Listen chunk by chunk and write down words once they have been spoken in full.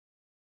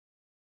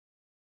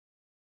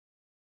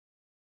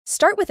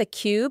Start with a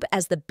cube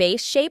as the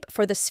base shape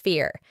for the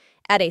sphere.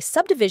 Add a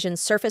subdivision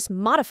surface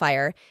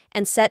modifier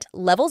and set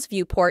Levels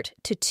Viewport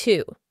to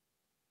 2.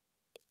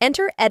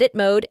 Enter Edit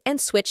mode and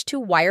switch to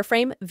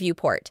Wireframe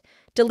Viewport.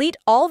 Delete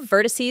all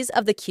vertices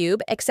of the cube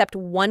except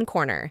one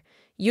corner.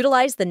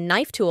 Utilize the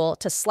knife tool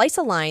to slice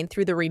a line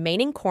through the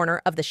remaining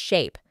corner of the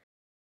shape.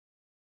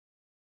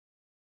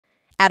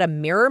 Add a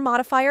mirror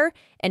modifier,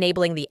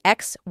 enabling the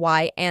X,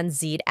 Y, and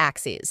Z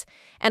axes,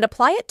 and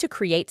apply it to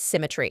create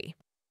symmetry.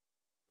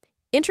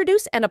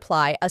 Introduce and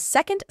apply a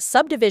second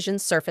subdivision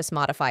surface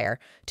modifier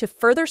to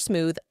further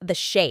smooth the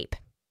shape.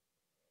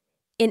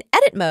 In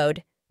Edit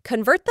mode,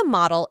 convert the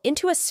model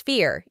into a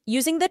sphere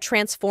using the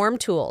Transform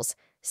tools,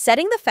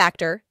 setting the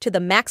factor to the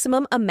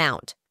maximum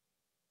amount.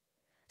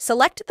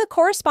 Select the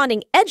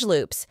corresponding edge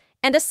loops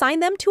and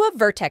assign them to a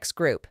vertex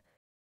group.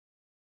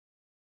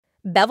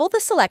 Bevel the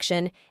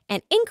selection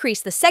and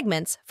increase the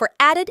segments for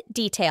added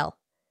detail.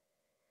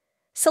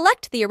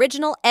 Select the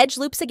original edge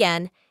loops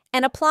again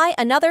and apply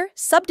another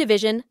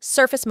subdivision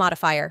surface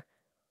modifier.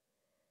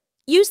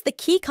 Use the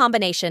key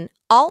combination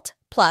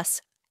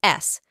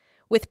Alt+S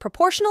with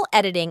proportional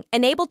editing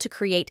enabled to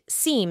create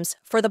seams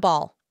for the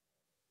ball.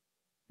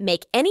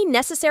 Make any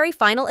necessary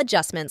final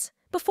adjustments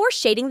before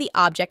shading the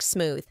object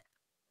smooth.